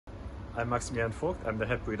I'm Max Vogt. I'm the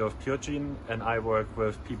head breeder of Puregene, and I work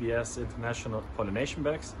with PBS International pollination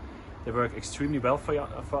bags. They work extremely well for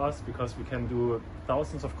us because we can do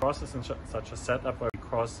thousands of crosses in such a setup where we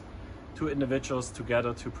cross two individuals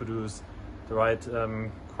together to produce the right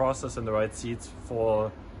crosses and the right seeds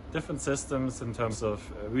for different systems in terms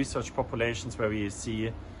of research populations, where we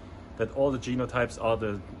see that all the genotypes are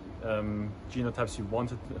the genotypes we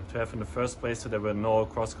wanted to have in the first place, so there were no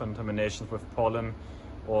cross contaminations with pollen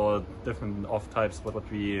or different off types, what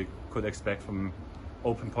we could expect from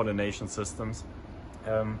open pollination systems.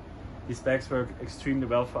 These bags work extremely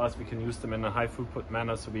well for us. We can use them in a high throughput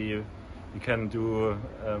manner, so we can do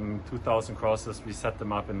 2,000 crosses. We set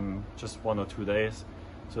them up in just 1 or 2 days,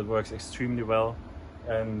 so it works extremely well.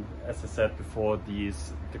 And as I said before, the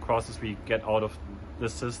crosses we get out of the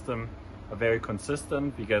system are very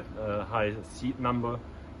consistent. We get a high seed number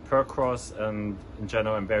per cross, and in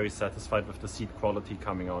general I'm very satisfied with the seed quality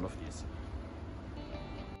coming out of these.